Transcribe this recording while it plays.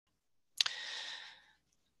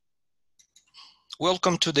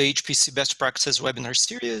Welcome to the HPC Best Practices webinar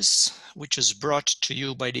series, which is brought to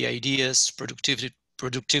you by the Ideas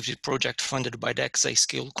Productivity Project funded by the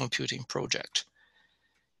Scalable Computing Project.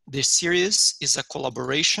 This series is a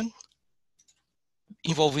collaboration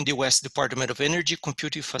involving the U.S. Department of Energy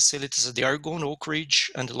computing facilities at the Argonne, Oak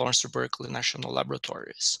Ridge, and the Lawrence Berkeley National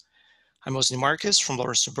Laboratories. I'm Osni Marquez from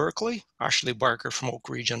Lawrence Berkeley. Ashley Barker from Oak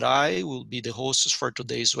Ridge and I will be the hosts for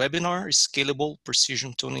today's webinar, Scalable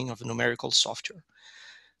Precision Tuning of Numerical Software.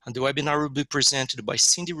 And the webinar will be presented by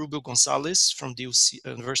Cindy Rubio-Gonzalez from the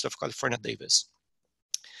University of California, Davis.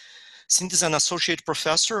 Cindy is an associate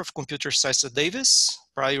professor of computer science at Davis.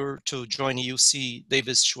 Prior to joining UC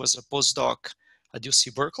Davis, she was a postdoc at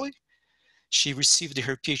UC Berkeley. She received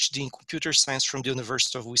her PhD in computer science from the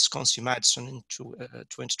University of Wisconsin-Madison in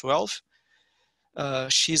 2012.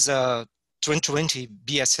 She's a 2020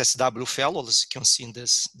 BSSW fellow, as you can see in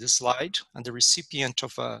this slide, and the recipient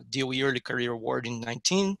of a DOE Early Career Award in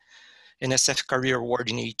 19, NSF Career Award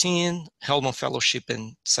in 18, Hellman Fellowship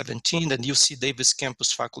in 17, and UC Davis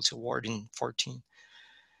Campus Faculty Award in 14.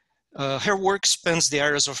 Her work spans the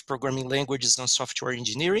areas of programming languages and software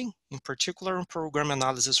engineering, in particular in program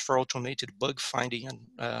analysis for automated bug finding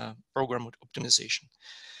and program optimization.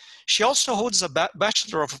 She also holds a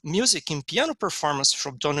Bachelor of Music in Piano Performance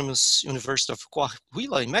from Autonomous University of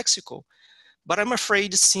Coahuila in Mexico, but I'm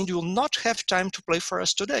afraid Cindy will not have time to play for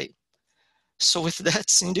us today. So with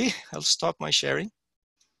that, Cindy, I'll stop my sharing.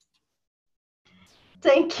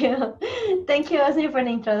 Thank you. Thank you, Osni, for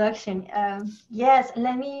the introduction. Yes,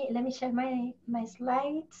 let me share my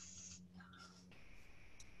slides.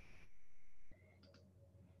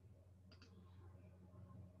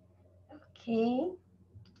 Okay.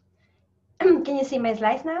 Can you see my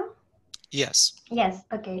slides now? Yes. Yes,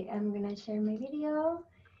 okay. I'm gonna share my video.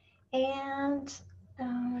 And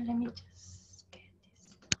let me just get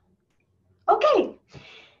this. Okay.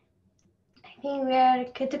 I think we're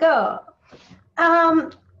good to go.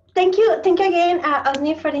 Thank you again,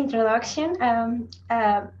 Osni, for the introduction.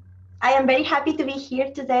 I am very happy to be here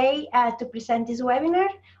today to present this webinar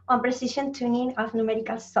on precision tuning of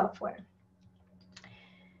numerical software.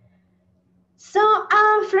 So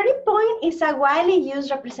floating point is a widely used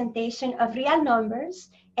representation of real numbers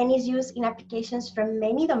and is used in applications from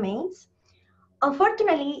many domains.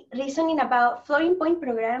 Unfortunately, reasoning about floating point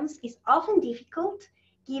programs is often difficult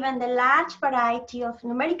given the large variety of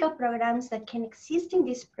numerical programs that can exist in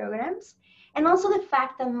these programs, and also the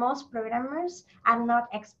fact that most programmers are not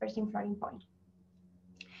experts in floating point.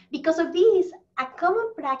 Because of this, a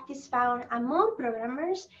common practice found among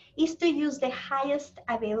programmers is to use the highest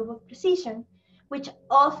available precision, which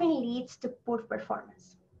often leads to poor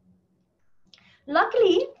performance.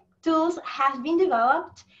 Luckily, tools have been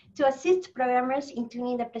developed to assist programmers in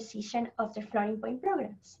tuning the precision of their floating point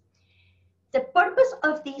programs. The purpose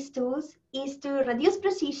of these tools is to reduce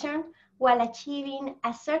precision while achieving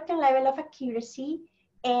a certain level of accuracy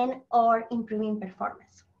and/or improving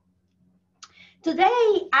performance.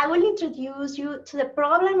 Today, I will introduce you to the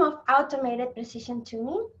problem of automated precision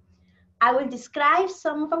tuning. I will describe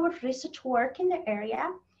some of our research work in the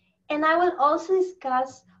area, and I will also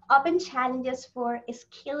discuss open challenges for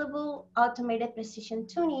scalable automated precision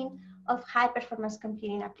tuning of high-performance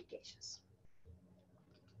computing applications.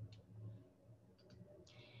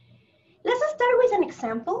 Let's start with an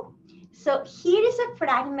example. So here is a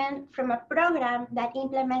fragment from a program that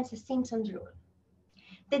implements the Simpsons rule.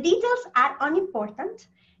 The details are unimportant.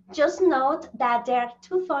 Just note that there are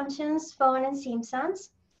two functions found in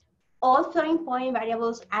Simpsons. All floating point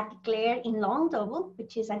variables are declared in long double,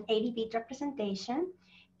 which is an 80-bit representation.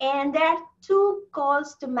 And there are two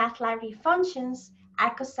calls to math library functions,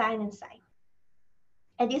 arccosine and sine.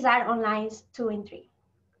 And these are on lines 2 and 3.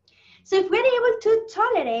 So if we're able to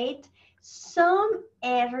tolerate some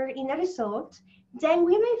error in the result, then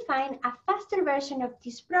we may find a faster version of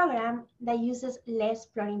this program that uses less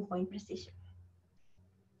floating point precision.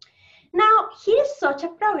 Now, here is such a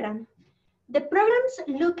program. The programs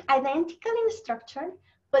look identical in structure,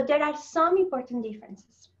 but there are some important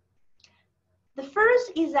differences. The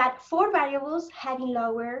first is that 4 variables have been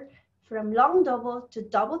lowered from long double to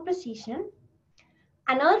double precision.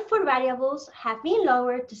 Another 4 variables have been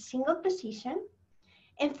lowered to single precision.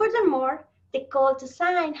 And furthermore, the call to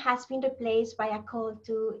sine has been replaced by a call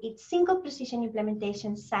to its single precision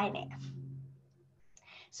implementation sinf.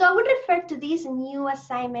 So I would refer to this new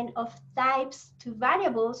assignment of types to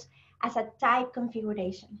variables as a type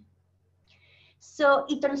configuration. So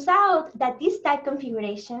it turns out that this type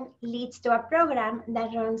configuration leads to a program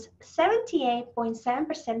that runs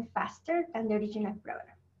 78.7% faster than the original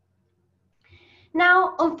program.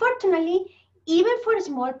 Now, unfortunately, even for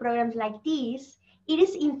small programs like these, it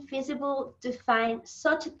is infeasible to find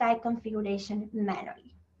such a type configuration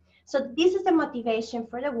manually. So this is the motivation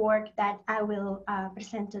for the work that I will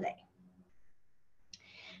present today.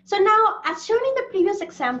 So now, as shown in the previous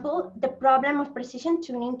example, the problem of precision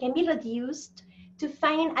tuning can be reduced to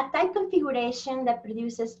finding a type configuration that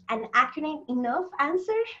produces an accurate enough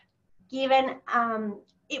answer given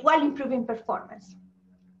while improving performance.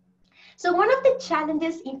 So one of the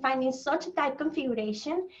challenges in finding such a type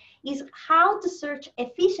configuration is how to search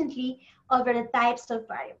efficiently over the types of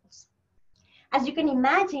variables. As you can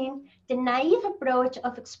imagine, the naive approach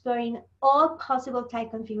of exploring all possible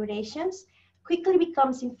type configurations quickly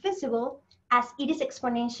becomes infeasible as it is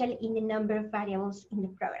exponential in the number of variables in the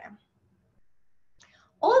program.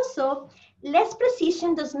 Also, less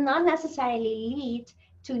precision does not necessarily lead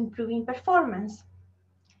to improving performance.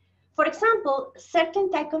 For example,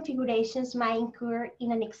 certain type configurations might incur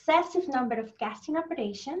in an excessive number of casting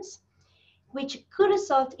operations, which could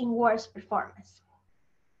result in worse performance.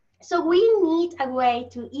 So we need a way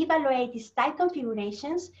to evaluate these type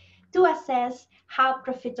configurations to assess how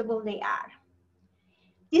profitable they are.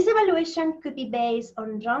 This evaluation could be based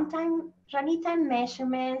on running time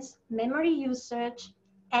measurements, memory usage,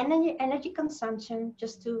 energy consumption,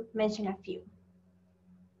 just to mention a few.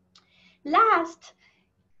 Last,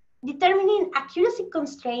 determining accuracy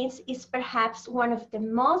constraints is perhaps one of the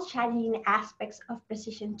most challenging aspects of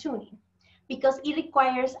precision tuning because it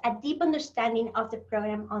requires a deep understanding of the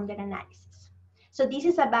program under analysis. So this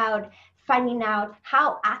is about finding out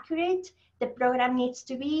how accurate the program needs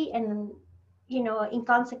to be and, in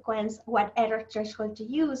consequence, what error threshold to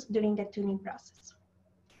use during the tuning process.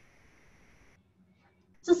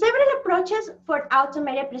 So several approaches for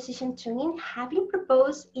automated precision tuning have been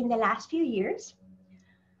proposed in the last few years.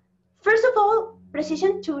 First of all,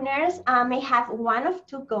 precision tuners may have one of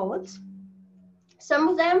two goals. Some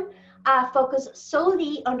of them focus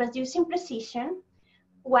solely on reducing precision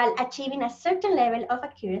while achieving a certain level of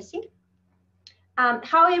accuracy.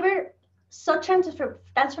 However, such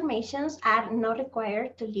transformations are not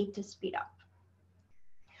required to lead to speed up.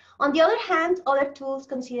 On the other hand, other tools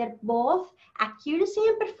consider both accuracy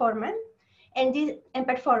and performance, and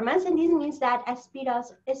this means that a speed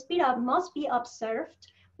up must be observed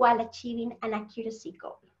while achieving an accuracy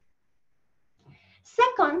goal.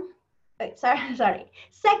 Second, there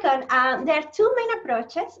are two main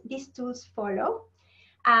approaches these tools follow.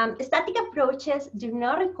 Static approaches do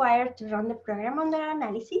not require to run the program under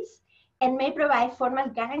analysis and may provide formal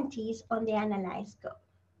guarantees on the analyzed code.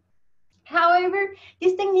 However,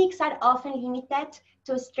 these techniques are often limited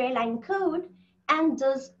to straight line code, and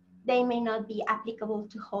thus they may not be applicable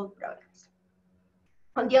to whole programs.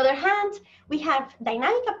 On the other hand, we have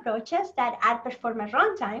dynamic approaches that outperform at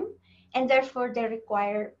runtime, and therefore they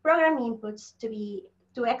require program inputs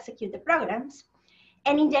to execute the programs.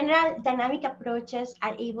 And in general, dynamic approaches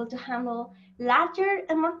are able to handle larger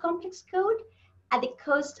and more complex code at the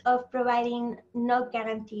cost of providing no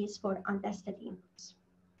guarantees for untested inputs.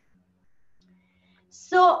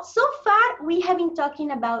 So far, we have been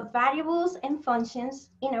talking about variables and functions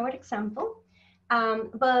in our example,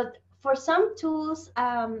 but for some tools,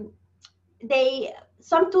 some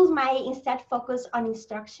tools might instead focus on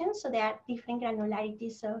instructions, so there are different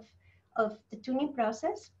granularities of the tuning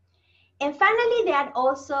process. And finally, there are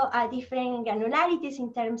also different granularities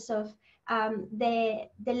in terms of the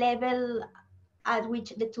level at which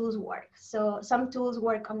the tools work. So some tools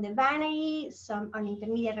work on the binary, some on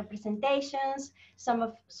intermediate representations, some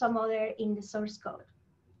other in the source code.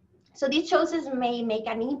 So these choices may make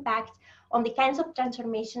an impact on the kinds of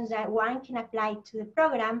transformations that one can apply to the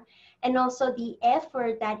program, and also the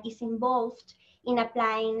effort that is involved in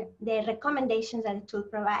applying the recommendations that the tool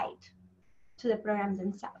provides to the programs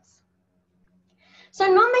themselves. So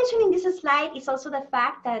not mentioned in this slide is also the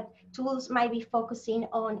fact that tools might be focusing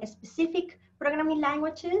on specific programming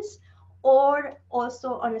languages or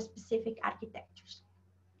also on specific architectures.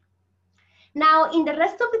 Now, in the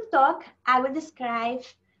rest of the talk, I will describe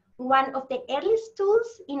one of the earliest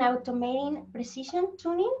tools in automating precision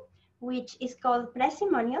tuning, which is called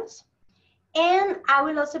Presimonials. And I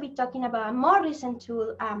will also be talking about a more recent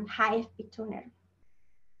tool, HiFP Tuner.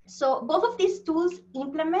 So both of these tools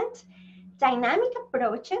implement dynamic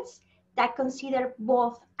approaches that consider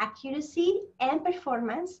both accuracy and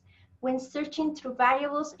performance when searching through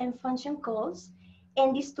variables and function calls,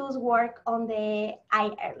 and these tools work on the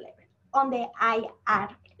IR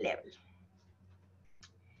level.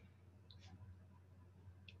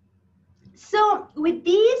 So with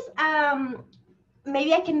this,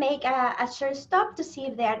 maybe I can make a short stop to see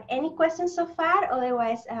if there are any questions so far.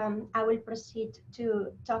 Otherwise, I will proceed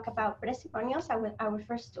to talk about Presimonials, our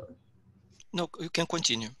first tool. No, you can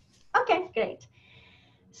continue. Okay, great.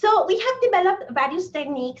 So we have developed various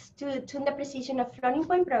techniques to tune the precision of floating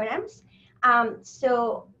point programs.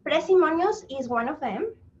 So parsimonious is one of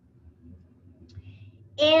them.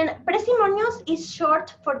 And parsimonious is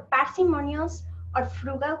short for parsimonious or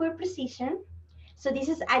frugal with precision. So this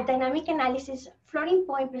is a dynamic analysis floating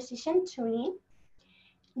point precision tuning.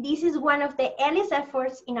 This is one of the earliest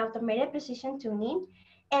efforts in automated precision tuning.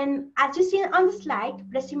 And as you see on the slide,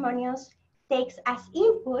 parsimonious takes as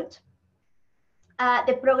input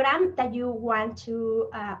the program that you want to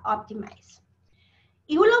optimize.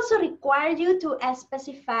 It will also require you to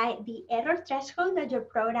specify the error threshold that your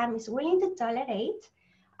program is willing to tolerate.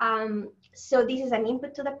 So this is an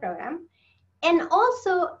input to the program. And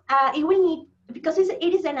also, it will need, because it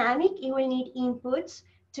is dynamic, it will need inputs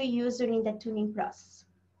to use during the tuning process.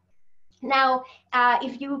 Now,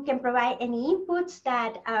 if you can provide any inputs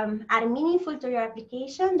that are meaningful to your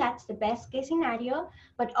application, that's the best case scenario,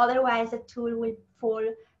 but otherwise the tool will fall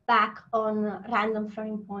back on random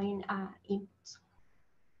floating point inputs.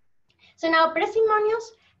 So now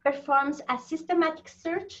parsimonious performs a systematic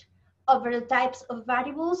search over the types of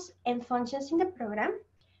variables and functions in the program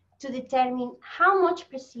to determine how much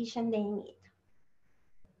precision they need.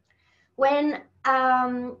 When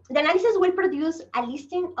the analysis will produce a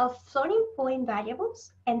listing of floating point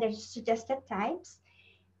variables and their suggested types.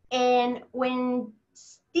 And when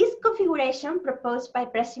this configuration proposed by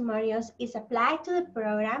parsimonious is applied to the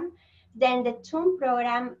program, then the tune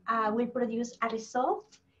program will produce a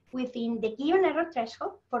result within the given error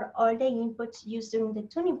threshold for all the inputs used during the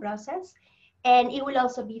tuning process. And it will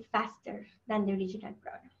also be faster than the original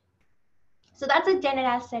program. So that's a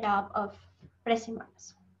general setup of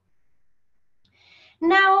parsimonious.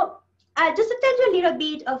 Now, just to tell you a little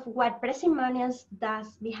bit of what parsimonious does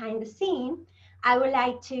behind the scene, I would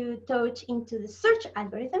like to touch into the search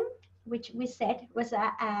algorithm, which we said was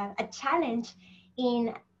a challenge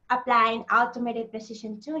in applying automated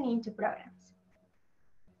precision tuning to programs.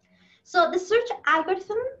 So the search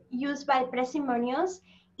algorithm used by parsimonious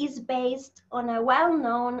is based on a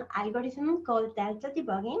well-known algorithm called delta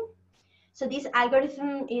debugging. So this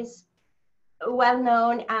algorithm is well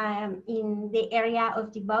known in the area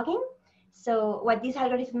of debugging. So what this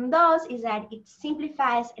algorithm does is that it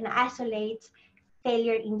simplifies and isolates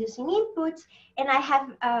failure-inducing inputs. And I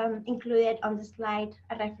have included on the slide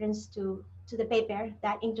a reference to the paper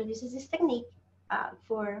that introduces this technique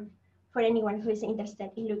for anyone who is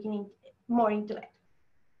interested in looking more into it.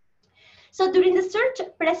 So during the search,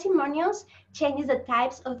 parsimonious changes the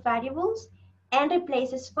types of variables and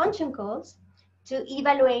replaces function calls to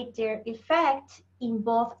evaluate their effect in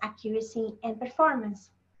both accuracy and performance,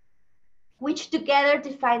 which together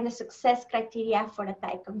define the success criteria for a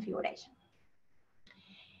type configuration.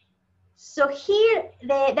 So here,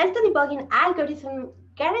 the delta debugging algorithm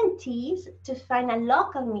guarantees to find a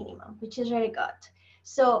local minimum, which is very good.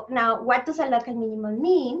 So now, what does a local minimum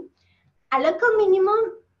mean? A local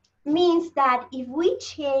minimum means that if we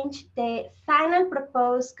change the final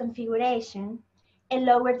proposed configuration and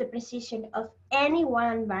lower the precision of any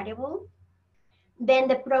one variable, then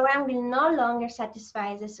the program will no longer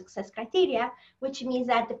satisfy the success criteria, which means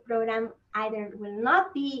that the program either will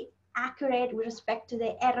not be accurate with respect to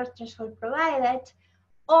the error threshold provided,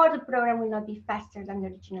 or the program will not be faster than the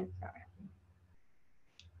original program.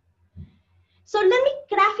 So let me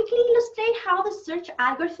graphically illustrate how the search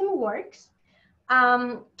algorithm works.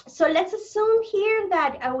 So let's assume here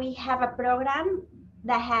that we have a program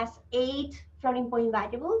that has 8 floating point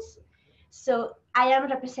variables. So I am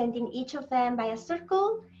representing each of them by a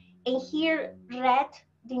circle, and here red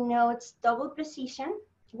denotes double precision,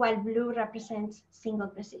 while blue represents single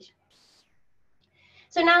precision.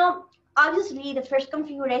 So now, obviously, the first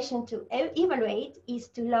configuration to evaluate is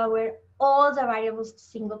to lower all the variables to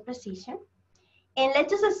single precision. And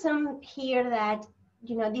let's just assume here that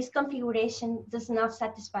this configuration does not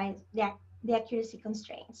satisfy the accuracy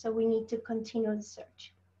constraint. So we need to continue the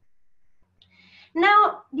search.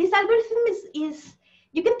 Now, this algorithm is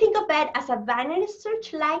you can think of it as a binary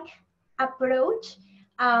search-like approach.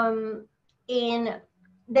 And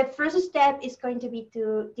the first step is going to be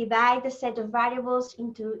to divide the set of variables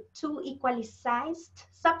into 2 equally sized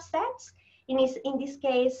subsets. In this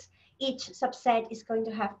case, each subset is going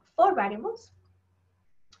to have 4 variables.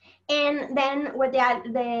 And then what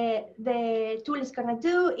the tool is going to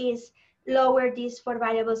do is lower these 4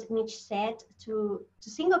 variables in each set to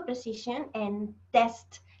single precision and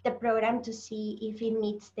test the program to see if it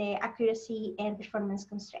meets the accuracy and performance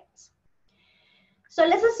constraints. So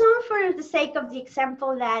let's assume for the sake of the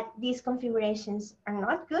example that these configurations are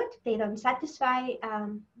not good. They don't satisfy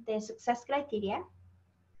the success criteria.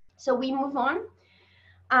 So we move on.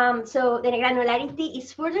 So the granularity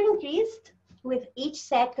is further increased with each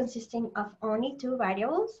set consisting of only 2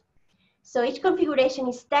 variables. So each configuration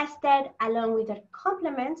is tested along with their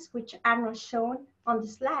complements, which are not shown on the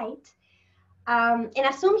slide. And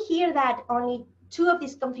assume here that only 2 of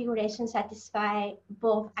these configurations satisfy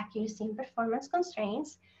both accuracy and performance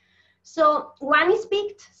constraints. So one is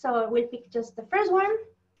picked, so we'll pick just the first one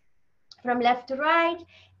from left to right,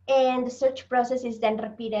 and the search process is then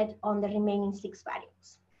repeated on the remaining 6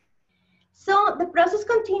 variables. So the process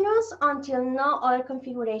continues until no other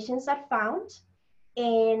configurations are found,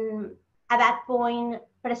 and at that point,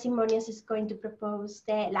 Parsimonious is going to propose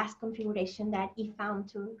the last configuration that he found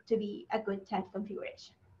to be a good type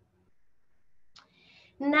configuration.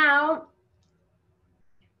 Now,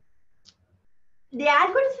 the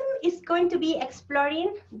algorithm is going to be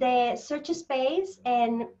exploring the search space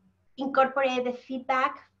and incorporate the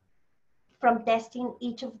feedback from testing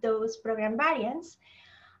each of those program variants.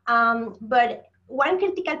 But one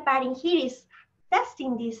critical part in here is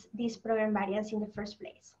testing these program variants in the first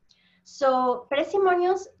place. So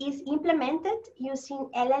Parsimonious is implemented using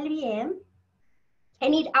LLVM,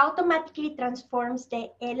 and it automatically transforms the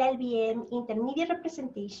LLVM intermediate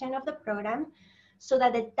representation of the program so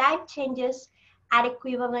that the type changes are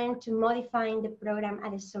equivalent to modifying the program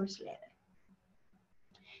at the source level.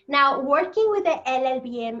 Now, working with the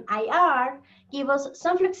LLVM IR gives us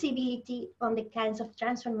some flexibility on the kinds of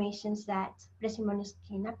transformations that Parsimonious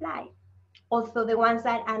can apply. Although the ones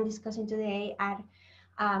that I'm discussing today are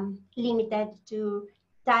limited to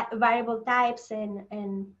variable types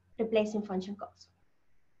and replacing function calls.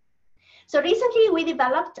 So recently we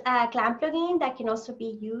developed a clamp plugin that can also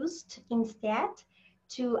be used instead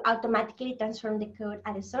to automatically transform the code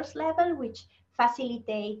at the source level, which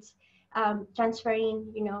facilitates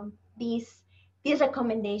transferring, these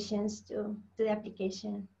recommendations to the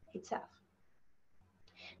application itself.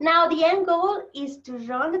 Now, the end goal is to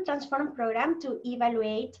run the transform program to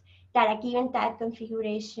evaluate that a given type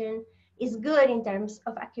configuration is good in terms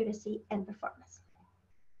of accuracy and performance.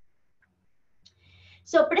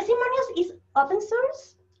 So Parsimonious is open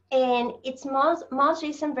source, and its most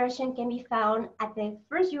recent version can be found at the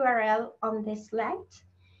first URL on this slide.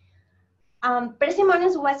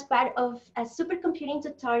 Parsimonious was part of a supercomputing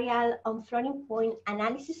tutorial on floating point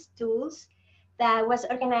analysis tools that was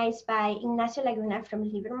organized by Ignacio Laguna from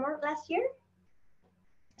Livermore last year.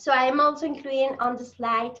 So I am also including on the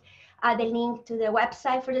slide the link to the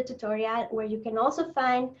website for the tutorial, where you can also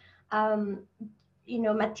find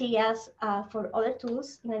materials for other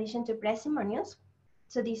tools in addition to Parsimonious.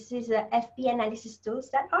 So this is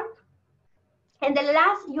fpanalysistools.org. And the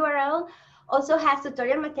last URL also has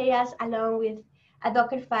tutorial materials along with a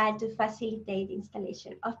Docker file to facilitate the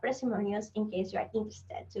installation of Parsimonious in case you are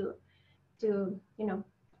interested to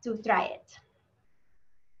try it.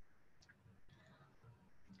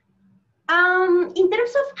 In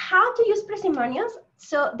terms of how to use Parsimonious,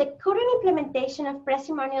 so the current implementation of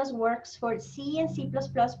Parsimonious works for C and C++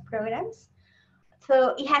 programs.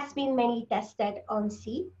 So it has been mainly tested on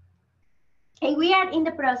C. And we are in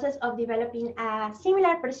the process of developing a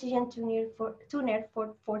similar precision tuner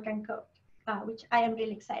for Fortran code, which I am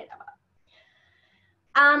really excited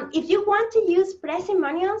about. If you want to use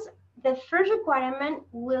Parsimonious, the first requirement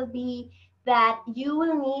will be that you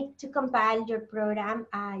will need to compile your program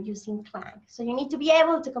using Clang. So you need to be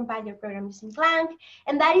able to compile your program using Clang.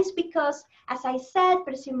 And that is because, as I said,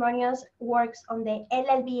 Parsimonious works on the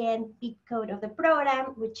LLVM bytecode of the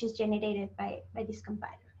program, which is generated by this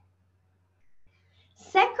compiler.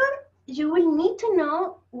 Second, you will need to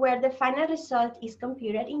know where the final result is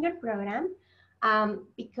computed in your program,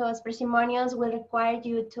 because Parsimonious will require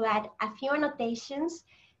you to add a few annotations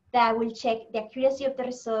that will check the accuracy of the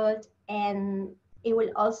result, and it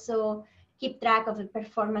will also keep track of the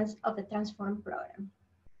performance of the transform program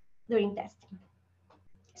during testing.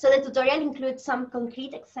 So the tutorial includes some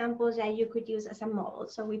concrete examples that you could use as a model.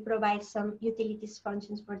 So we provide some utilities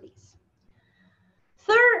functions for this.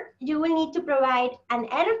 Third, you will need to provide an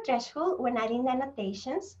error threshold when adding the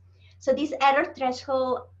annotations. So this error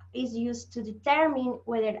threshold is used to determine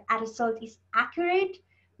whether a result is accurate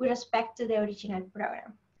with respect to the original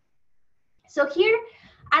program. So here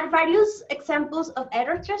are various examples of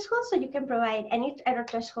error thresholds. So you can provide any error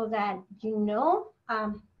threshold that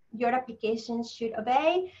your application should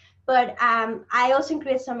obey. But I also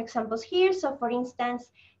included some examples here. So for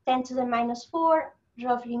instance, 10 to the minus 4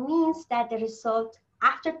 roughly means that the result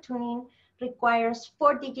after tuning requires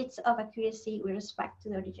 4 digits of accuracy with respect to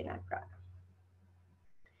the original program.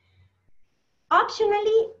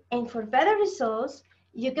 Optionally, and for better results,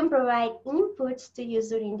 you can provide inputs to use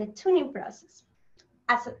during the tuning process.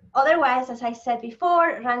 Otherwise, as I said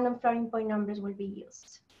before, random floating point numbers will be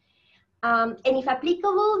used. And if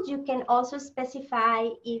applicable, you can also specify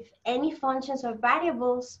if any functions or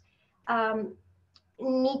variables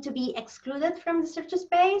need to be excluded from the search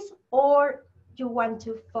space or you want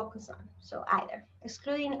to focus on. So either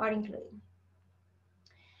excluding or including.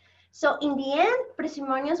 So in the end,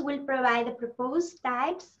 parsimonious will provide the proposed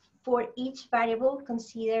types for each variable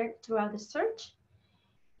considered throughout the search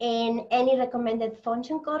and any recommended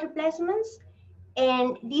function call replacements.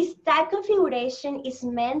 And this type configuration is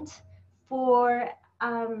meant for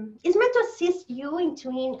to assist you in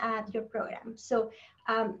tuning your program. So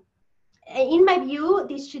in my view,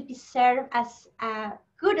 this should be served as a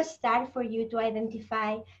good start for you to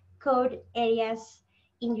identify code areas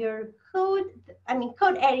in your code.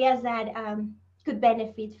 Code areas that could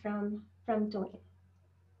benefit from tuning.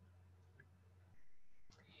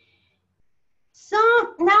 So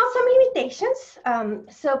now some limitations.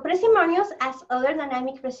 So parsimonious, as other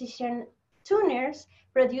dynamic precision tuners,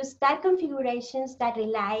 produce type configurations that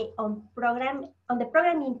rely on the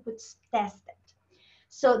program inputs tested.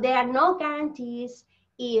 So there are no guarantees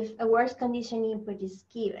if a worst condition input is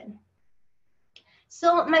given.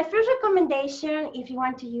 So my first recommendation, if you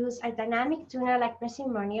want to use a dynamic tuner like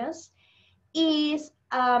parsimonious, is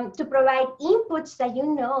to provide inputs that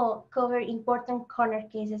you know cover important corner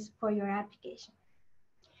cases for your application.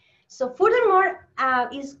 So furthermore,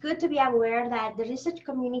 it's good to be aware that the research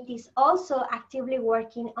community is also actively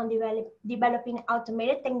working on developing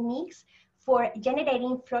automated techniques for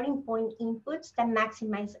generating floating point inputs that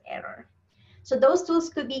maximize error. So those tools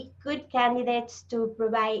could be good candidates to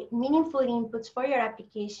provide meaningful inputs for your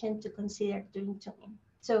application to consider during tuning.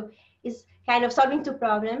 So it's kind of solving two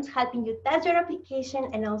problems, helping you test your application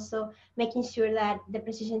and also making sure that the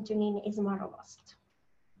precision tuning is more robust.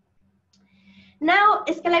 Now,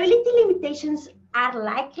 scalability limitations are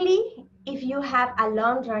likely if you have a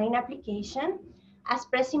long-running application, as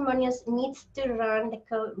parsimonious needs to run the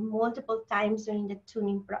code multiple times during the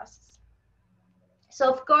tuning process.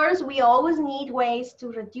 So of course, we always need ways to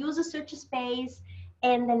reduce the search space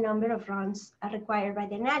and the number of runs required by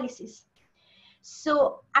the analysis.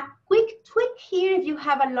 So a quick tweak here, if you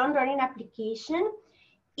have a long-running application,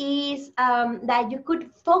 is that you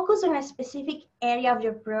could focus on a specific area of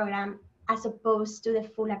your program as opposed to the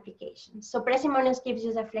full application. So parsimonious gives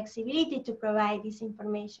you the flexibility to provide this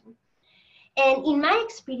information. And in my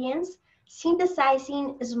experience,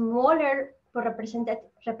 synthesizing smaller but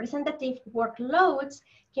representative workloads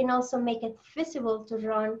can also make it feasible to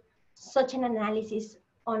run such an analysis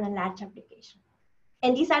on a large application.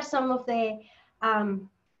 And these are some of the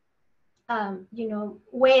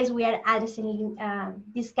ways we are addressing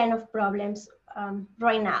these kind of problems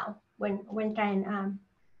right now when trying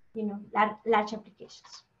large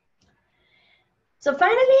applications. So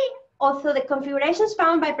finally, although the configurations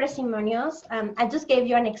found by parsimonious, I just gave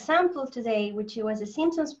you an example today, which was the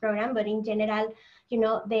Simpsons program, but in general,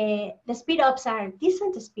 the speedups are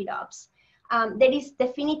decent speedups. There is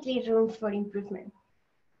definitely room for improvement.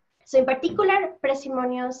 So in particular,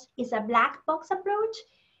 parsimonious is a black box approach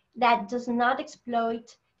that does not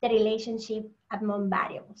exploit the relationship among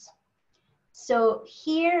variables. So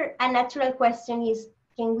here, a natural question is,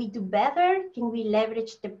 can we do better? Can we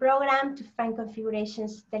leverage the program to find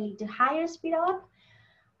configurations that lead to higher speed up?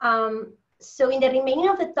 So in the remaining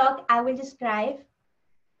of the talk, I will describe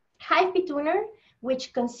HivePtuner,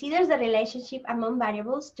 which considers the relationship among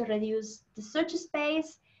variables to reduce the search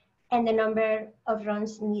space and the number of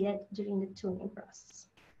runs needed during the tuning process.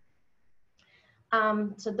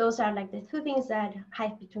 So those are like the two things that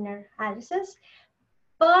HivePtuner addresses.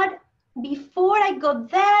 But before I go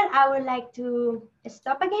there, I would like to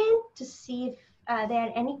stop again to see if there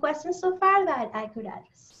are any questions so far that I could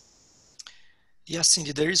address. Yes,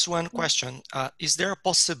 Cindy, there is one question. Is there a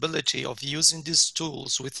possibility of using these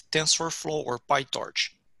tools with TensorFlow or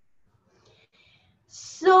PyTorch?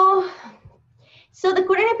 So the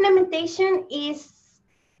current implementation is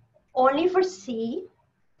only for C.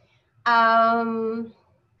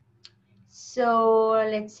 So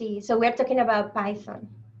let's see. So we're talking about Python.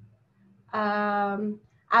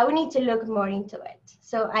 I would need to look more into it.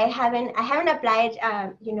 So I haven't applied,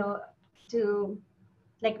 to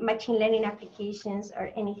like machine learning applications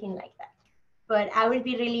or anything like that. But I would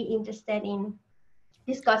be really interested in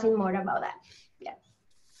discussing more about that. Yeah.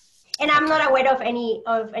 And I'm not aware of any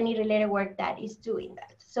related work that is doing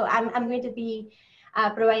that. So I'm going to be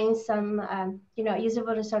providing some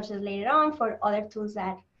usable resources later on for other tools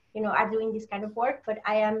that are doing this kind of work. But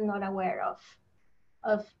I am not aware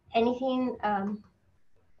of anything,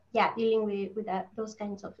 dealing with those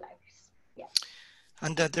kinds of libraries. Yeah.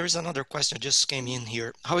 And there is another question that just came in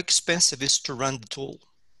here. How expensive is to run the tool?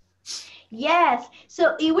 Yes,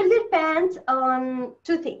 so it will depend on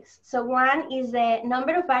two things. So one is the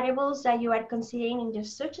number of variables that you are considering in your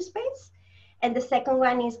search space. And the second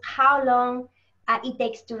one is how long it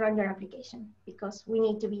takes to run your application, because we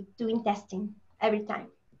need to be doing testing every time.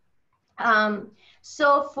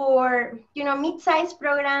 So for, mid-sized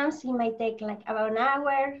programs, it might take like about an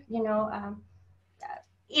hour,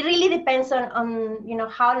 it really depends on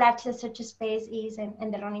how large the search space is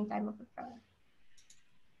and the running time of the program.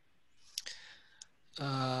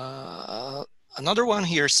 Another one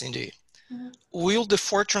here, Cindy. Mm-hmm. Will the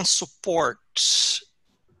Fortran support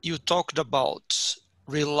you talked about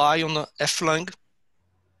rely on FLang?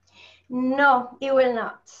 No, it will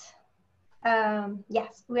not.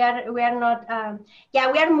 Yes, we are not. We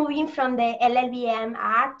are moving from the LLVM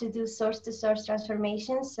art to do source-to-source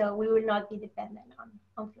transformations, so we will not be dependent on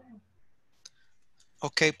FLang.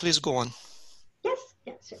 Okay, please go on. Yes,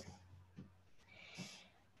 sure.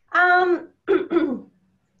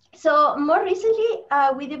 So more recently,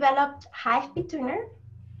 we developed Hive Tuner.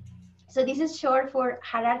 So this is short for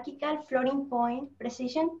Hierarchical Floating Point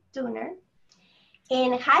Precision Tuner.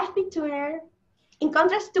 And Hive Tuner, in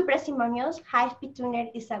contrast to Presimonios, Hive Tuner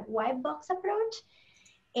is a white box approach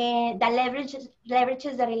and that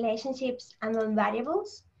leverages the relationships among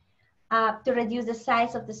variables to reduce the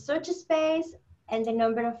size of the search space and the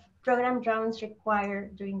number of program rounds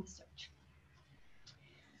required during the search.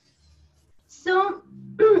 So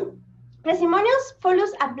Presimonios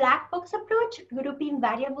follows a black box approach, grouping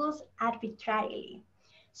variables arbitrarily.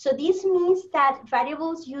 So this means that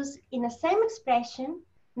variables used in the same expression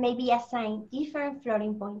may be assigned different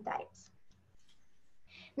floating point types.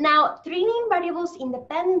 Now, treating variables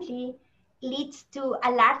independently leads to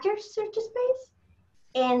a larger search space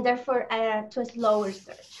and therefore to a slower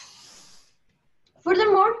search.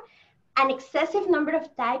 Furthermore, an excessive number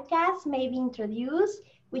of typecasts may be introduced,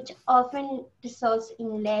 which often results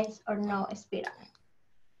in less or no speedup.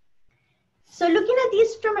 So looking at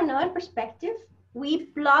this from another perspective, we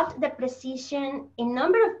plot the precision in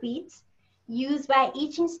number of bits used by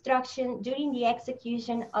each instruction during the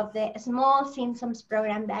execution of the small Simpsons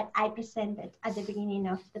program that I presented at the beginning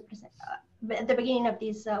of this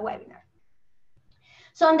webinar.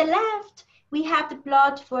 So on the left, we have the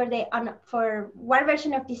plot for one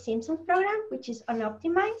version of the Simpsons program, which is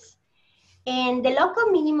unoptimized. And the local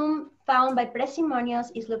minimum found by Presimonios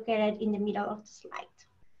is located in the middle of the slide.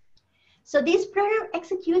 So this program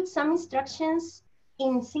executes some instructions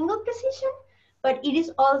in single precision, but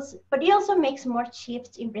it also makes more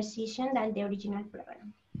shifts in precision than the original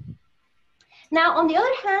program. Now, on the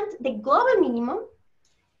other hand, the global minimum,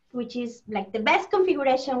 which is like the best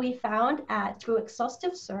configuration we found through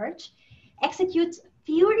exhaustive search, executes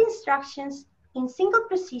fewer instructions in single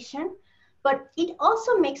precision, but it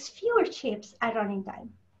also makes fewer shifts at running time.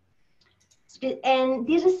 And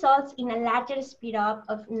this results in a larger speed up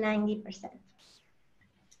of 90%.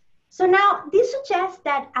 So now this suggests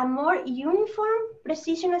that a more uniform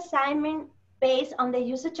precision assignment based on the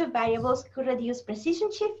usage of variables could reduce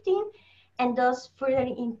precision shifting and thus further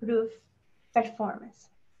improve performance.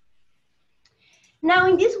 Now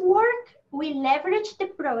in this work, we leverage the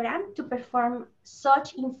program to perform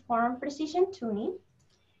such informed precision tuning.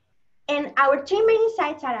 And our three main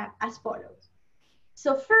insights are as follows.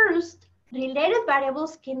 So first, related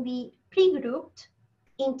variables can be pre-grouped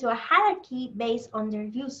into a hierarchy based on their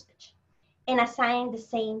usage and assigned the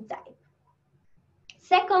same type.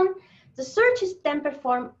 Second, the search is then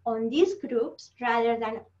performed on these groups rather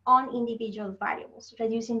than on individual variables,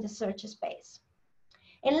 reducing the search space.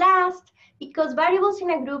 And last, because variables in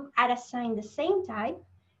a group are assigned the same type,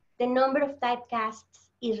 the number of typecasts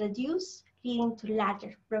is reduced, leading to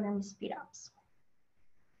larger program speedups.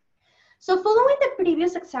 So following the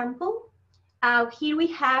previous example, here we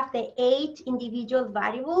have the 8 individual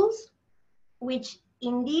variables, which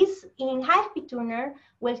in Hive Tuner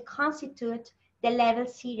will constitute the level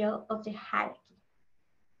 0 of the hierarchy.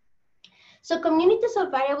 So communities of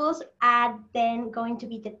variables are then going to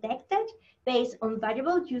be detected based on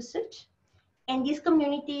variable usage, and these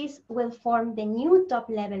communities will form the new top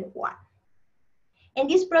level 1. And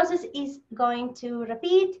this process is going to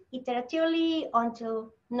repeat iteratively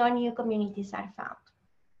until no new communities are found.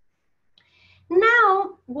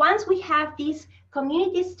 Now, once we have this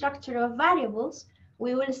community structure of variables,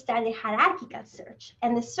 we will start the hierarchical search,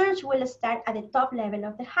 and the search will start at the top level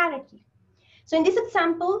of the hierarchy. So in this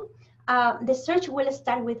example, the search will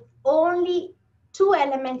start with only 2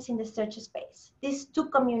 elements in the search space, these 2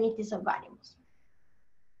 communities of variables.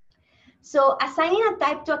 So assigning a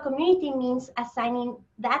type to a community means assigning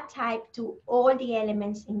that type to all the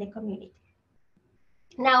elements in the community.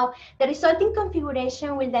 Now, the resulting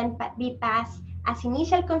configuration will then be passed as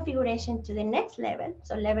initial configuration to the next level,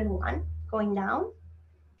 so level 1, going down.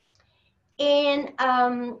 And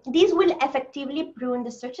this will effectively prune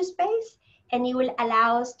the search space, and it will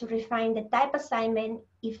allow us to refine the type assignment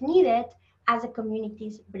if needed as the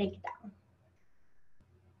communities break down.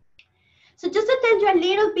 So just to tell you a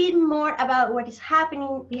little bit more about what is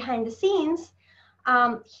happening behind the scenes,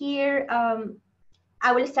 here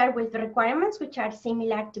I will start with the requirements, which are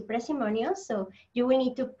similar to Presimonios. So you will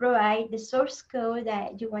need to provide the source code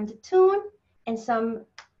that you want to tune and some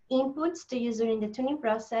inputs to use during the tuning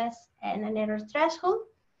process and an error threshold.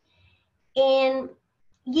 And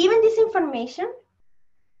given this information,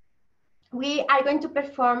 we are going to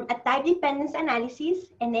perform a type dependence analysis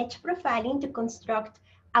and edge profiling to construct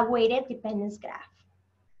a weighted dependence graph.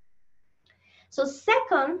 So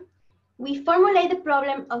second, we formulate the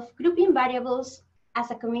problem of grouping variables as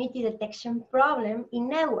a community detection problem in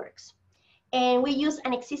networks. And we use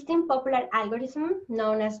an existing popular algorithm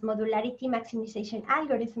known as modularity maximization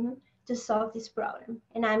algorithm to solve this problem.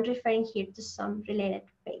 And I'm referring here to some related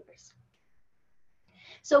papers.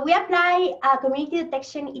 So we apply community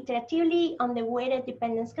detection iteratively on the weighted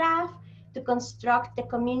dependence graph to construct the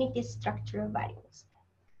community structure of variables.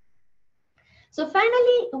 So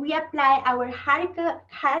finally, we apply our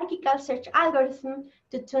hierarchical search algorithm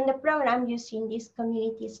to tune the program using this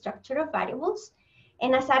community structure of variables.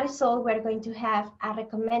 And as a result, we're going to have a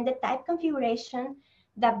recommended type configuration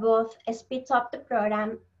that both speeds up the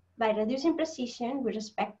program by reducing precision with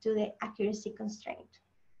respect to the accuracy constraint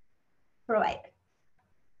provided.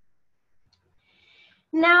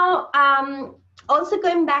 Now, also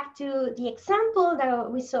going back to the example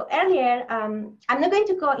that we saw earlier, I'm not going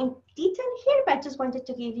to go in detail here, but I just wanted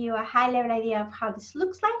to give you a high-level idea of how this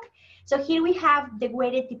looks like. So here we have the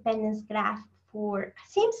weighted dependence graph for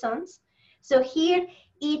Simpsons. So here,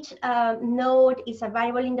 each node is a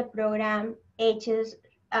variable in the program. Edges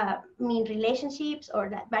mean relationships, or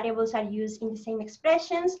that variables are used in the same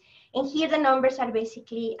expressions. And here the numbers are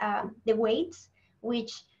basically the weights,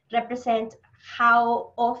 which represent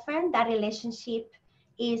how often that relationship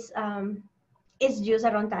is used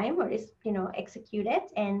at runtime or is executed,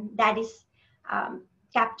 and that is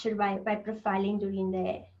captured by profiling during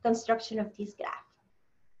the construction of this graph.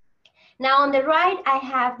 Now on the right, I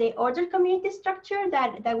have the order community structure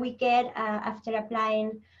that we get after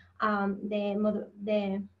applying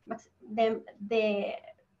the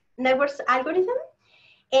networks algorithm.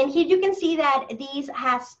 And here you can see that this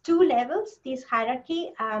has 2 levels, this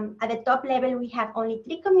hierarchy. At the top level, we have only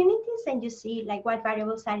 3 communities, and you see like what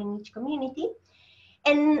variables are in each community.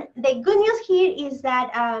 And the good news here is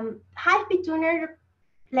that HivePtuner,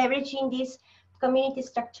 leveraging this community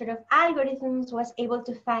structure of algorithms, was able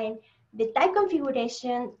to find the type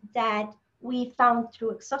configuration that we found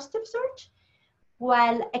through exhaustive search,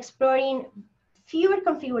 while exploring fewer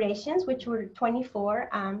configurations, which were 24,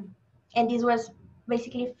 and this was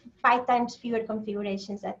basically 5 times fewer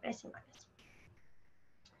configurations at Presimonios.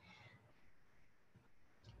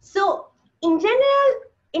 So in general,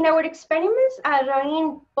 in our experiments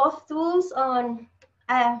running both tools on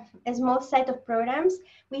a small set of programs,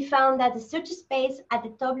 we found that the search space at the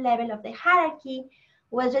top level of the hierarchy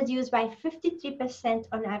was reduced by 53%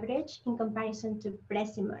 on average in comparison to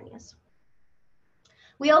Presimonios.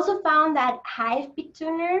 We also found that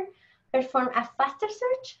HivePtuner performed a faster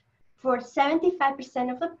search for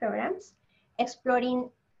 75% of the programs, exploring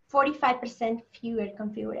 45% fewer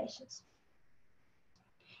configurations.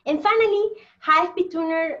 And finally,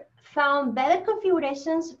 HivePtuner found better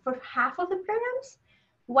configurations for half of the programs,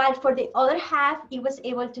 while for the other half, it was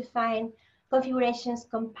able to find configurations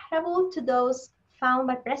comparable to those found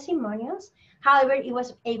by Presimonios. However, it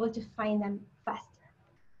was able to find them faster.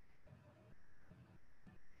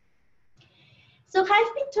 So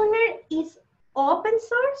HivePtuner is open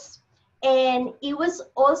source, and it was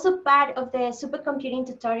also part of the supercomputing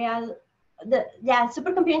tutorial,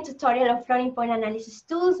 supercomputing tutorial of floating point analysis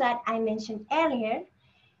tools that I mentioned earlier.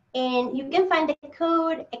 And you can find the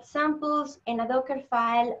code, examples, and a Docker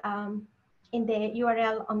file in the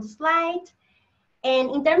URL on the slide.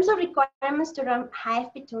 And in terms of requirements to run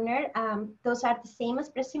HivePtuner, those are the same as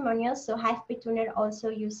Presimonios. So HivePtuner also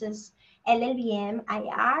uses LLVM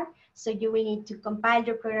IR. So you will need to compile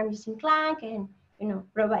your program using Clang and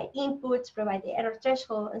provide inputs, provide the error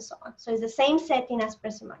threshold, and so on. So it's the same setting as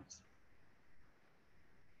Presimonios.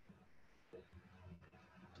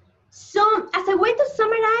 So as a way to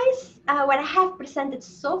summarize what I have presented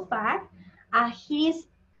so far, here's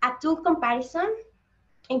a tool comparison.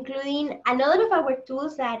 including another of our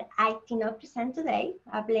tools that I did not present today,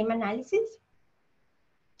 blame analysis.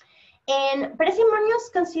 And parsimonious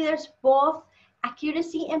considers both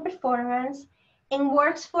accuracy and performance and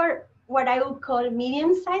works for what I would call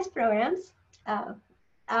medium-sized programs,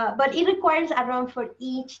 but it requires a run for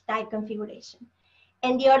each type configuration.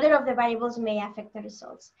 And the order of the variables may affect the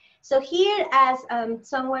results. So here, as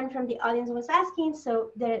someone from the audience was asking,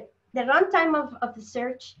 so the runtime of the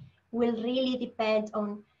search will really depend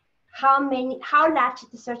on how large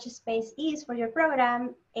the search space is for your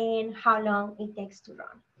program and how long it takes to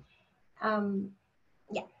run.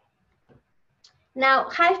 Yeah. Now,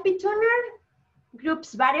 HiveP Tuner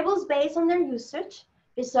groups variables based on their usage,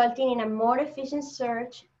 resulting in a more efficient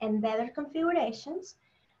search and better configurations.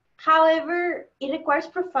 However, it requires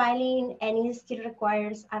profiling and it still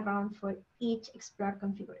requires a run for each explored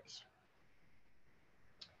configuration.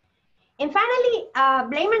 And finally,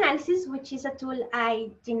 blame analysis, which is a tool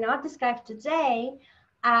I did not describe today,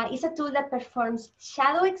 is a tool that performs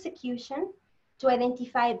shadow execution to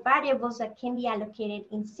identify variables that can be allocated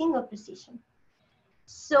in single precision.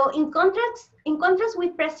 So in contrast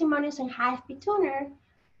with parsimonious and HiveP Tuner,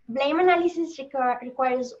 blame analysis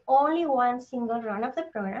requires only one single run of the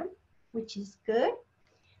program, which is good.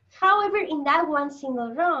 However, in that one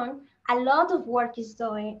single run, a lot of work is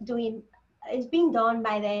being done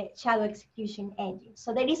by the shadow execution engine.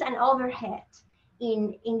 So there is an overhead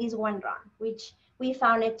in this one run, which we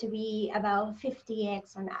found it to be about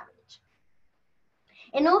 50x on average.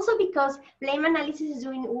 And also because blame analysis is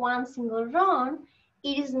doing one single run,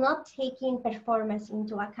 it is not taking performance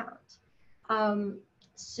into account.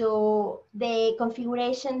 So the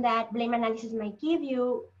configuration that blame analysis might give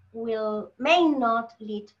you may not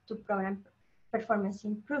lead to program performance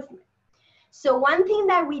improvement. So one thing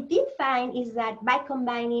that we did find is that by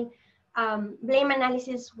combining blame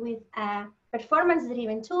analysis with a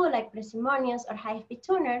performance-driven tool like parsimonious or HiveP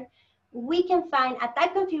Tuner, we can find a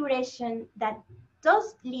type configuration that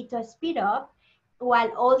does lead to a speed up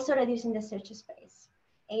while also reducing the search space.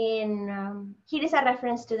 And here is a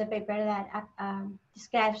reference to the paper that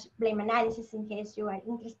describes blame analysis in case you are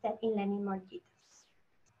interested in learning more details.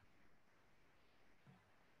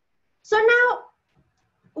 So now,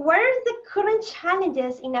 what are the current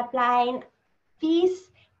challenges in applying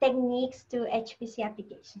these techniques to HPC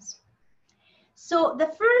applications? So the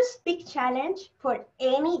first big challenge for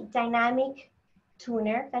any dynamic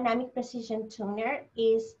precision tuner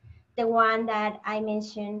is the one that I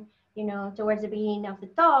mentioned, towards the beginning of the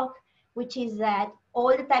talk, which is that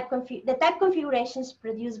all the type configurations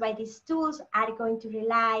produced by these tools are going to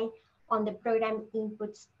rely on the program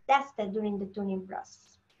inputs tested during the tuning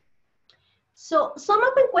process. So some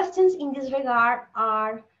open questions in this regard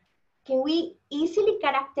are, can we easily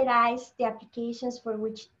characterize the applications for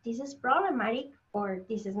which this is problematic or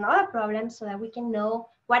this is not a problem so that we can know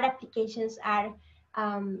what applications are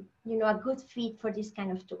a good fit for this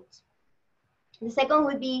kind of tools? The second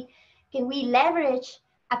would be, can we leverage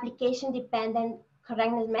application-dependent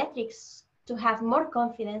correctness metrics to have more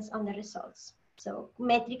confidence on the results? So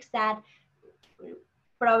metrics that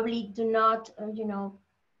probably do not,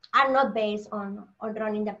 are not based on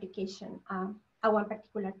running the application at one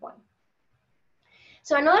particular point.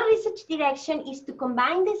 So another research direction is to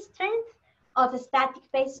combine the strength of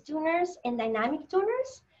static-based tuners and dynamic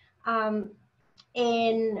tuners.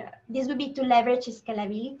 And this would be to leverage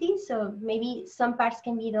scalability. So maybe some parts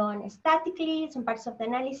can be done statically, some parts of the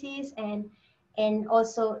analysis, and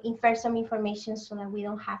also infer some information so that we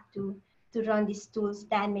don't have to run these tools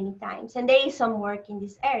that many times. And there is some work in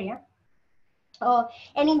this area.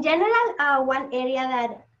 And in general, one area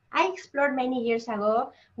that I explored many years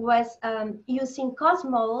ago was using cost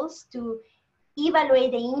models to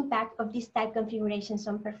evaluate the impact of these type configurations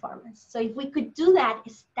on performance. So if we could do that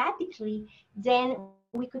statically, then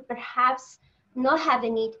we could perhaps not have the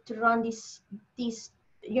need to run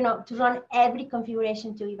to run every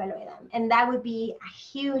configuration to evaluate them. And that would be a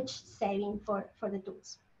huge saving for the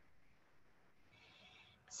tools.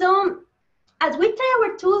 So as we try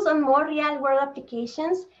our tools on more real-world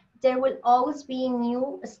applications, there will always be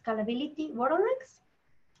new scalability bottlenecks.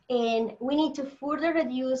 And we need to further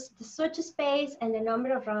reduce the search space and the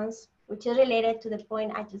number of runs, which is related to the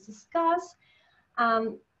point I just discussed.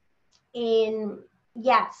 And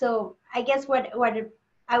yeah, so I guess what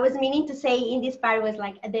I was meaning to say in this part was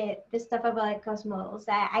like the stuff about the cost models.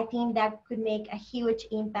 I think that could make a huge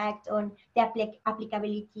impact on the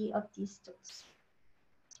applicability of these tools.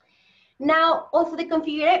 Now, also the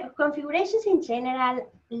configurations in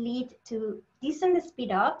general lead to decent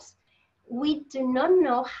speed ups. We do not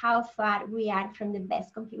know how far we are from the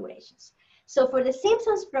best configurations. So for the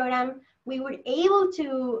Simpsons program, we were able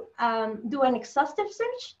to do an exhaustive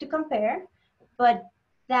search to compare, but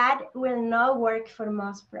that will not work for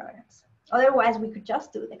most programs. Otherwise, we could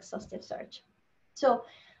just do the exhaustive search. So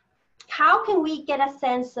how can we get a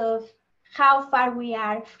sense of how far we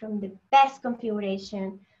are from the best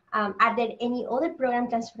configuration? Are there any other program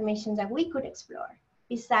transformations that we could explore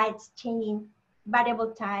besides changing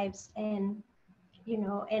variable types and,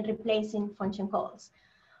 and replacing function calls?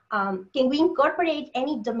 Can we incorporate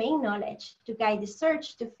any domain knowledge to guide the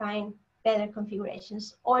search to find better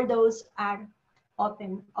configurations? All those are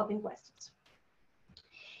open questions.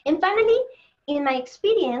 And finally, in my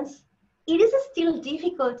experience, it is still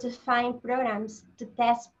difficult to find programs to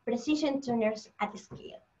test precision tuners at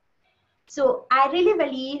scale. So I really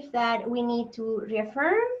believe that we need to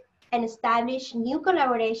reaffirm and establish new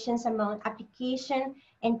collaborations among application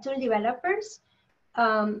and tool developers.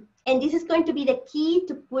 And this is going to be the key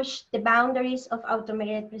to push the boundaries of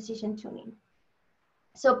automated precision tuning.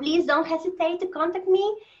 So please don't hesitate to contact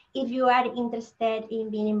me if you are interested in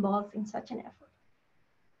being involved in such an effort.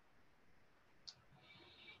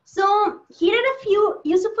 So here are a few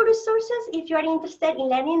useful resources if you are interested in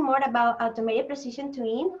learning more about automated precision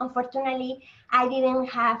tuning. Unfortunately, I didn't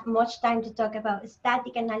have much time to talk about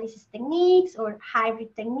static analysis techniques or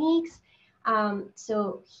hybrid techniques.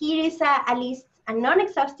 So here is a list, a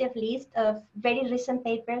non-exhaustive list of very recent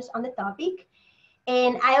papers on the topic.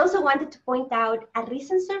 And I also wanted to point out a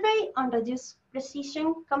recent survey on reduced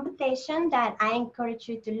precision computation that I encourage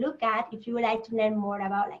you to look at if you would like to learn more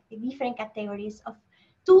about like the different categories of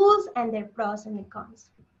tools and their pros and the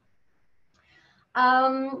cons.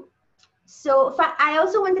 So I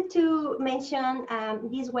also wanted to mention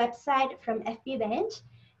this website from FP Bench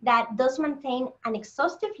that does maintain an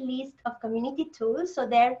exhaustive list of community tools. So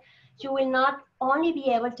there you will not only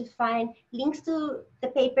be able to find links to the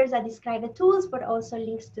papers that describe the tools, but also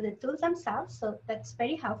links to the tools themselves. So that's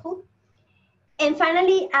very helpful. And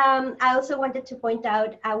finally, I also wanted to point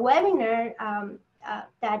out a webinar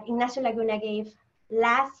that Ignacio Laguna gave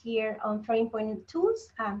last year on floating point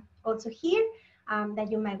tools, also here, that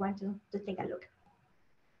you might want to take a look.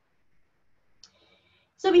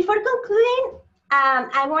 So before concluding,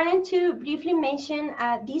 I wanted to briefly mention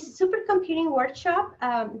this supercomputing workshop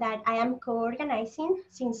that I am co-organizing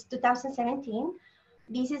since 2017.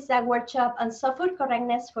 This is a workshop on software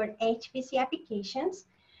correctness for HPC applications.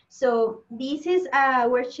 So this is a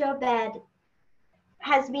workshop that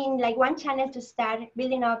has been like one channel to start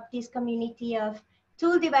building up this community of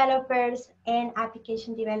tool developers and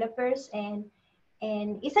application developers, and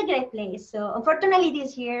it's a great place. So unfortunately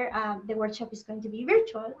this year, the workshop is going to be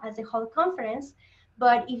virtual as a whole conference,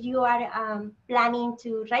 but if you are planning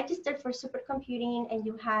to register for supercomputing and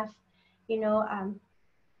you have,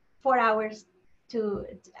 4 hours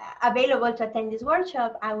available to attend this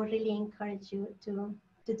workshop, I would really encourage you to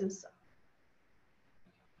do so.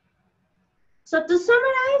 So to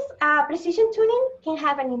summarize, precision tuning can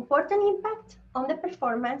have an important impact on the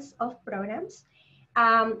performance of programs.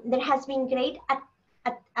 There has been great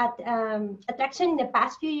attraction in the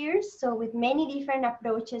past few years, so with many different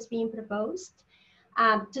approaches being proposed.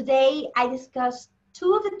 Today, I discussed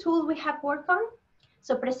 2 of the tools we have worked on.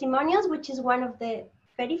 So Presimonials, which is one of the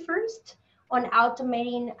very first on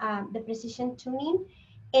automating the precision tuning,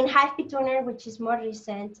 and HivePtuner, which is more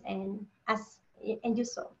recent, and you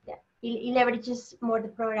saw that. It leverages more the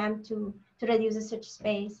program to reduce the search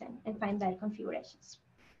space and find better configurations.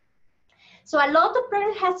 So a lot of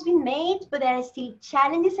progress has been made, but there are still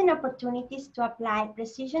challenges and opportunities to apply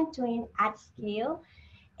precision tuning at scale.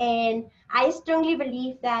 And I strongly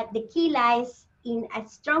believe that the key lies in a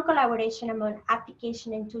strong collaboration among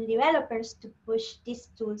application and tool developers to push these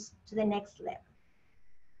tools to the next level.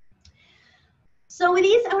 So with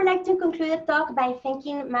this, I would like to conclude the talk by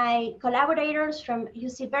thanking my collaborators from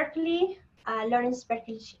UC Berkeley, Lawrence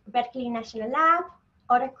Berkeley National Lab,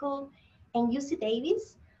 Oracle, and UC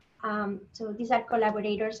Davis. So these are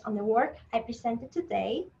collaborators on the work I presented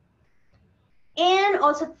today. And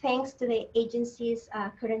also thanks to the agencies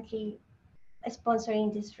currently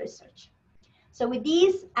sponsoring this research. So with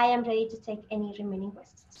this, I am ready to take any remaining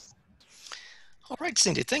questions. All right,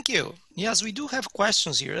 Cindy, thank you. Yes, we do have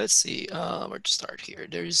questions here. Let's see where to start here.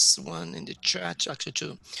 There is one in the chat, actually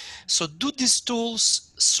two. So do these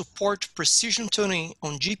tools support precision tuning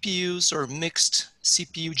on GPUs or mixed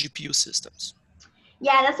CPU-GPU systems?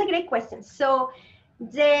 Yeah, that's a great question. So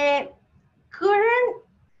the current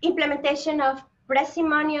implementation of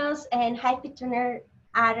Presimonials and HivePtuner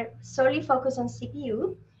are solely focused on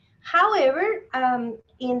CPU. However,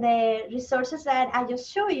 in the resources that I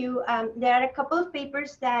just showed you, there are a couple of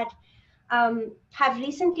papers that have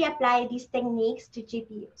recently applied these techniques to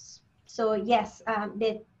GPUs. So yes,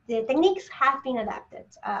 the techniques have been adapted,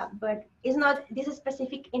 but it's not these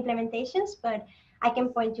specific implementations, but I can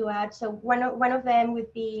point you out. So one of them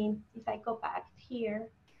would be, if I go back here,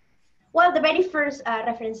 well, the very first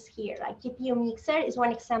reference here, like GPU mixer, is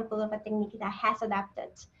one example of a technique that has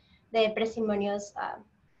adapted the parsimonious,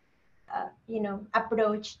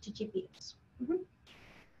 approach to GPUs. Mm-hmm.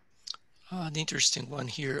 An interesting one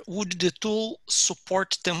here. Would the tool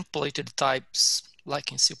support templated types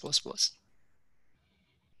like in C++?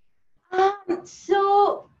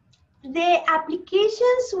 So the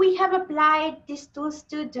applications we have applied these tools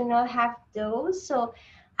to do not have those. So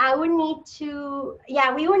I would need to,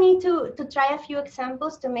 we will need to try a few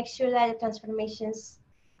examples to make sure that the transformations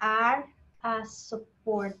are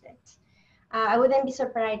supported. I wouldn't be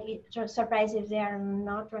surprised if they are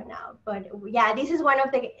not right now. But yeah, this is one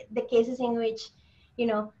of the cases in which,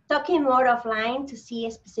 talking more offline to see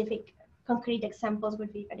a specific concrete examples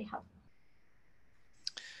would be very helpful.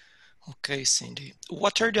 Okay, Cindy.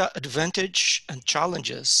 What are the advantages and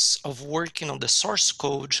challenges of working on the source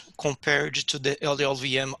code compared to the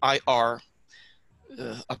LLVM IR,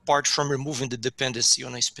 apart from removing the dependency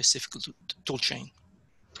on a specific toolchain?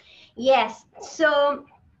 Yes. So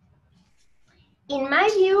in my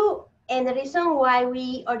view, and the reason why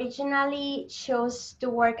we originally chose to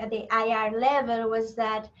work at the IR level was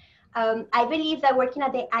that I believe that working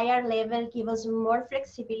at the IR level gives us more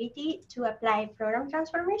flexibility to apply program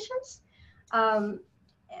transformations.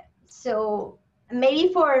 So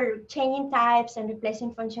maybe for changing types and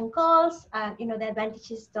replacing function calls, the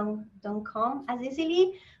advantages don't come as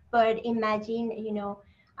easily. But imagine,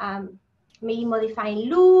 maybe modifying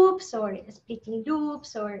loops or splitting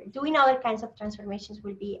loops or doing other kinds of transformations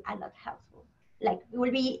will be a lot helpful. Like it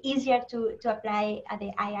will be easier to apply at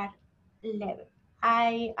the IR level.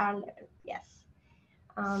 Yes.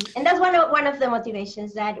 And that's one of the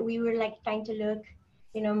motivations that we were like trying to look,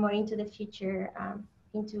 more into the future,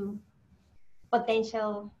 into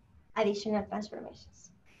potential additional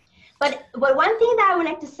transformations. But one thing that I would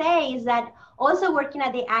like to say is that also working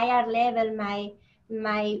at the IR level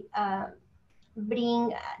might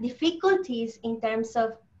bring difficulties in terms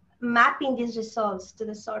of mapping these results to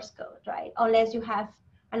the source code, right? Unless you have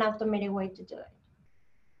an automated way to do it.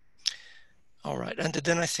 All right, and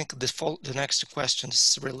then I think the next question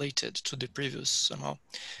is related to the previous somehow.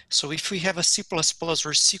 So if we have a C++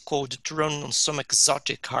 or C code to run on some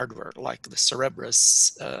exotic hardware like the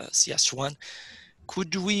Cerebras CS1,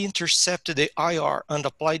 could we intercept the IR and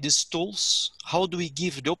apply these tools? How do we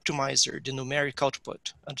give the optimizer the numeric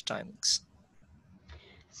output and timings?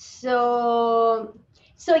 So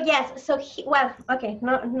yes, okay,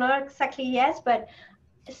 not exactly yes, but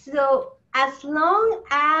so as long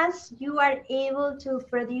as you are able to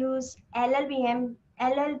produce LLVM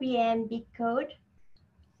bytecode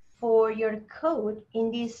for your code in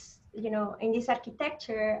this, in this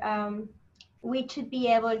architecture, we should be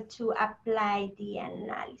able to apply the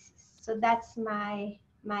analysis. So that's my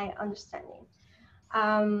understanding.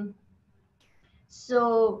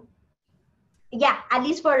 So yeah, at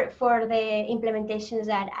least for the implementations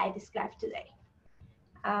that I described today.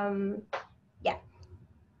 Yeah.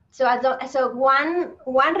 So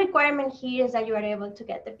one requirement here is that you are able to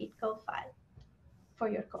get the bytecode file for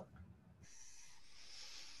your code.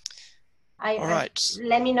 All right.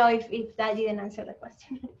 Let me know if that didn't answer the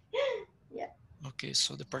question. Yeah. Okay,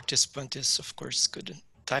 so the participant is, of course, could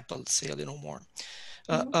type, I'll say a little more.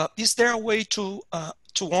 Is there a way to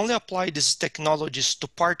only apply these technologies to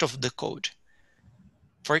part of the code?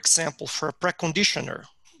 For example, for a preconditioner,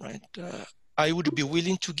 right? I would be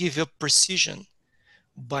willing to give up precision,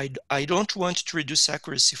 but I don't want to reduce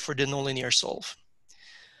accuracy for the nonlinear solve.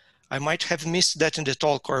 I might have missed that in the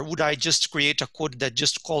talk, or would I just create a code that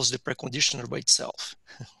just calls the preconditioner by itself?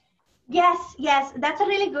 Yes, that's a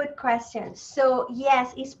really good question. So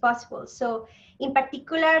yes, it's possible. So in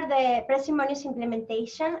particular, the parsimonious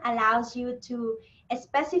implementation allows you to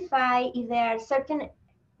specify if there are certain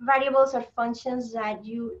variables or functions that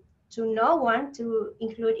you do not want to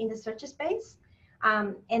include in the search space.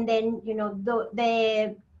 And then,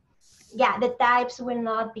 the types will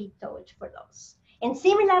not be touched for those. And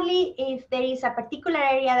similarly, if there is a particular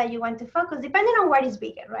area that you want to focus, depending on what is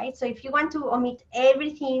bigger, right? So if you want to omit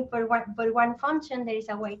everything for one function, there is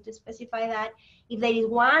a way to specify that. If there is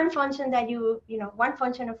one function that one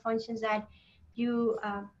function of functions that you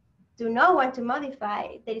do not want to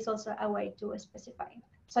modify, there is also a way to specify that.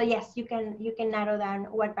 So yes, you can narrow down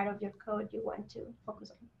what part of your code you want to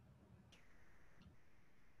focus on.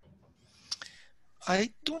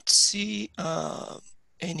 I don't see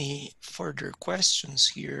any further questions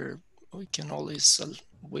here. We can always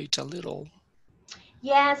wait a little.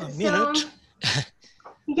 Yes, a so minute.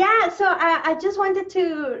 yeah, so I just wanted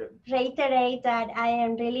to reiterate that I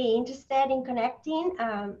am really interested in connecting,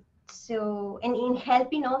 and in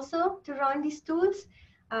helping also to run these tools.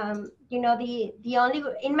 You know, the only,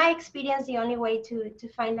 in my experience, the only way to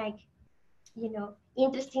find like, you know,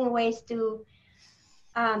 interesting ways to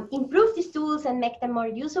improve these tools and make them more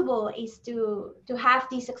usable is to have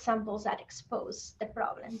these examples that expose the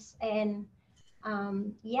problems. And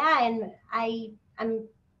yeah, and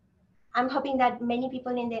I'm hoping that many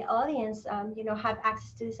people in the audience, you know, have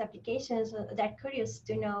access to these applications. They're curious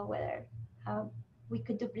to know whether we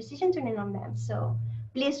could do precision tuning on them. So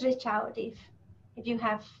please reach out if you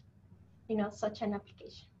have, you know, such an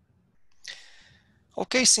application.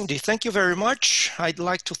 Okay, Cindy, thank you very much. I'd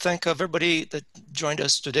like to thank everybody that joined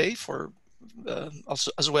us today for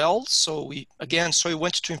also as well. So we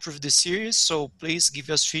want to improve this series. So please give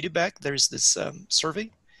us feedback. There is this survey.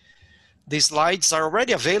 These slides are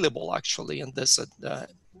already available actually in this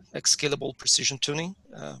Scalable Precision Tuning,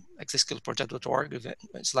 xscaleproject.org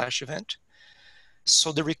 /event.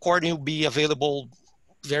 So the recording will be available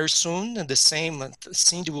very soon, and the same,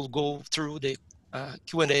 Cindy will go through the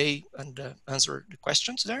Q&A and answer the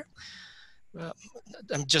questions there.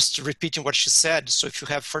 I'm just repeating what she said, so if you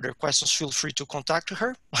have further questions, feel free to contact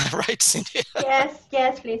her. Right, Cindy?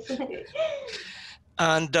 Yes, please.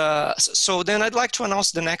 And so then I'd like to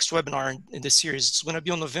announce the next webinar in the series. It's going to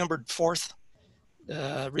be on November 4th,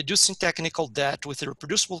 Reducing Technical Debt with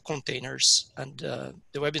Reproducible Containers. And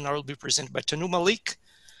the webinar will be presented by Tanu Malik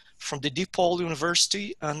from the DePaul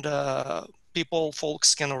University, and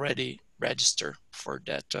folks can already register for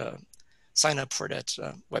that, sign up for that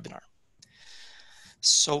webinar.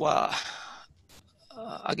 So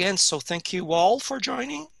again, so thank you all for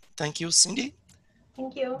joining. Thank you, Cindy.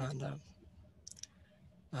 Thank you.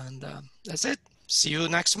 And that's it. See you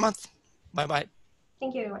next month. Bye-bye.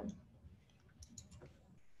 Thank you, everyone.